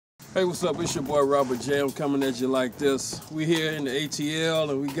Hey, what's up? It's your boy Robert J. I'm coming at you like this. We here in the ATL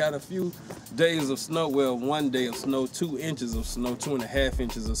and we got a few days of snow. Well, 1 day of snow, 2 inches of snow, 2.5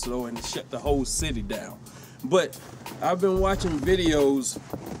 inches of snow, and it shut the whole city down. But I've been watching videos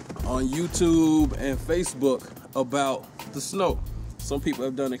on YouTube and Facebook about the snow. Some people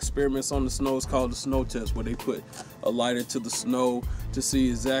have done experiments on the snow. It's called the snow test, where they put a lighter to the snow to see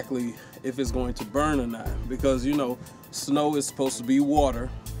exactly if it's going to burn or not. Because, you know, snow is supposed to be water,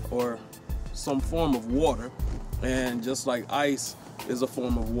 or some form of water, and just like ice is a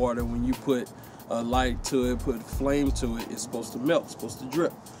form of water, when you put a light to it, put flame to it, it's supposed to melt, it's supposed to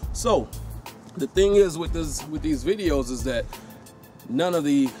drip. So the thing is with these videos is that none of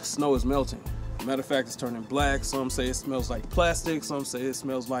the snow is melting. Matter of fact, it's turning black. Some say it smells like plastic, some say it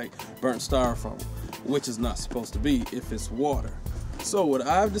smells like burnt styrofoam, which is not supposed to be if it's water. So what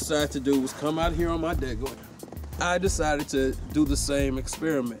I've decided to do was come out here on my deck going, I decided to do the same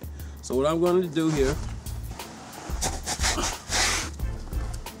experiment. So what I'm going to do here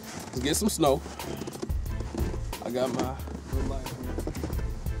is get some snow. I got my little light here.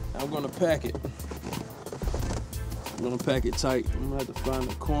 I'm going to pack it. I'm going to pack it tight. I'm going to have to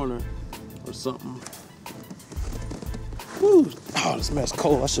find a corner or something. Woo! Oh, this mess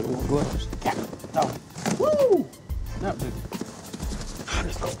cold. I should have worn gloves. Oh. Woo! Not big. Oh,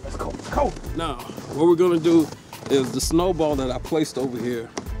 that's cold. That's cold. It's cold. Now, what we're going to do is the snowball that I placed over here,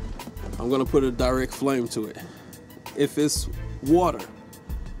 I'm gonna put a direct flame to it. If it's water,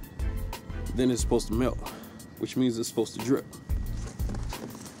 then it's supposed to melt, which means it's supposed to drip.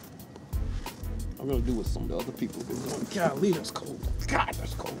 I'm gonna do what some of the other people have been doing. Golly, that's cold. God,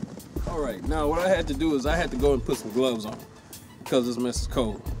 that's cold. All right, now what I had to do is I had to go and put some gloves on because this mess is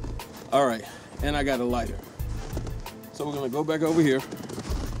cold. All right, and I got a lighter. So we're gonna go back over here.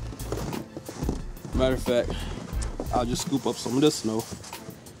 Matter of fact, I'll just scoop up some of this snow,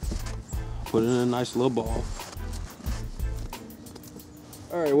 put it in a nice little ball.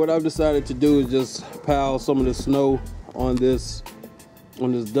 All right, what I've decided to do is just pile some of the snow on this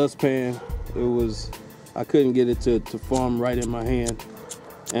dustpan. I couldn't get it to form right in my hand.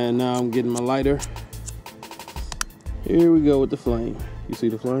 And now I'm getting my lighter. Here we go with the flame. You see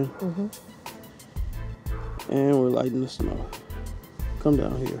the flame? Mm-hmm. And we're lighting the snow. Come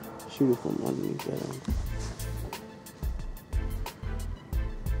down here, shoot it from underneath that angle.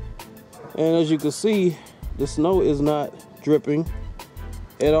 And as you can see, the snow is not dripping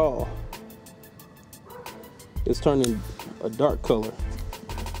at all. It's turning a dark color.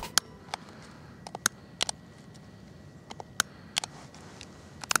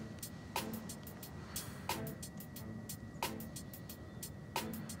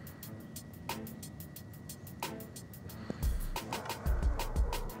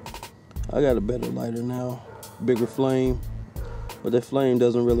 I got a better lighter now, bigger flame, but that flame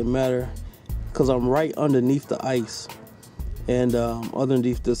doesn't really matter because I'm right underneath the ice and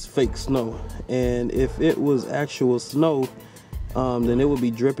underneath this fake snow. And if it was actual snow, then it would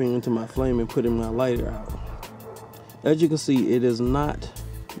be dripping into my flame and putting my lighter out. As you can see, it is not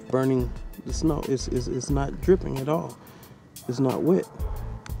burning the snow. It's not dripping at all. It's not wet.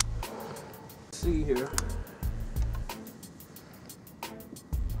 See here,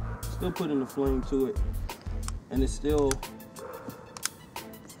 still putting the flame to it, and it's still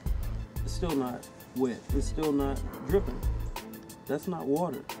not wet. It's still not dripping. That's not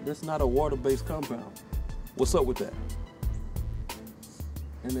water. That's not a water-based compound. What's up with that?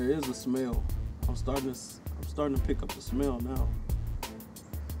 And there is a smell. I'm starting to pick up the smell now.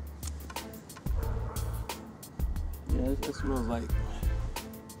 Yeah, it smells like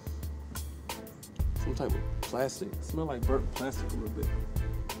some type of plastic. It smells like burnt plastic a little bit.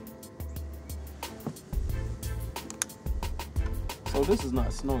 So this is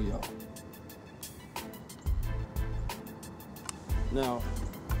not snow, y'all. Now,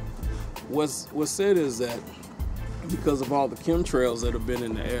 what's said is that because of all the chemtrails that have been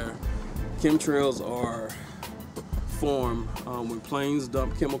in the air, chemtrails are formed when planes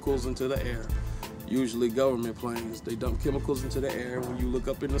dump chemicals into the air. Usually government planes, they dump chemicals into the air. When you look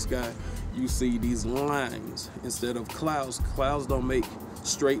up in the sky, you see these lines instead of clouds. Clouds don't make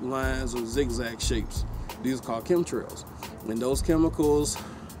straight lines or zigzag shapes. These are called chemtrails. And those chemicals,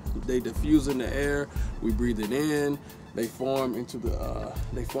 they diffuse in the air. We breathe it in. They form into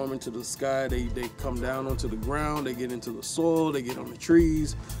the sky. They come down onto the ground. They get into the soil. They get on the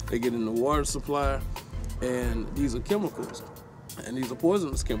trees. They get in the water supply. And these are chemicals, and these are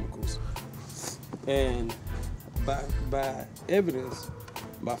poisonous chemicals. And by evidence,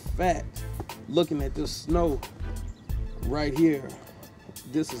 by fact, looking at this snow right here,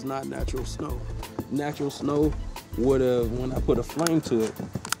 this is not natural snow. Natural snow would have, when I put a flame to it,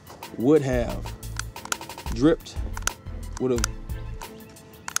 would have dripped, would have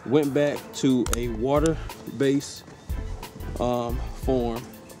went back to a water-based form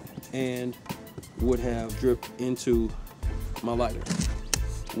and would have dripped into my lighter,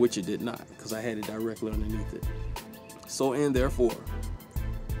 which it did not, because I had it directly underneath it. So, and therefore,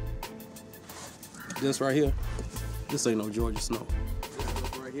 this right here, this ain't no Georgia snow.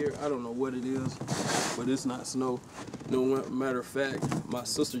 This right here, I don't know what it is, but it's not snow. No matter of fact, my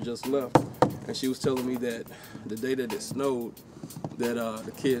sister just left, and she was telling me that the day that it snowed, that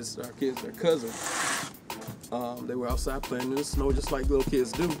the kids, their cousins, they were outside playing in the snow just like little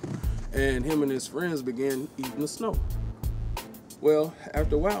kids do, and him and his friends began eating the snow. Well,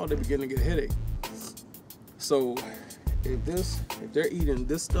 after a while, they began to get a headache. So, if they're eating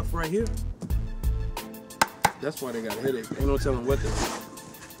this stuff right here, that's why they got a headache. Ain't no telling what they're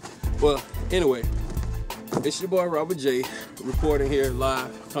eating. Well, anyway, it's your boy Robert J, reporting here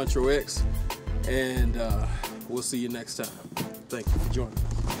live, ControX, and we'll see you next time. Thank you for joining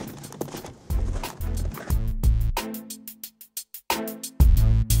us.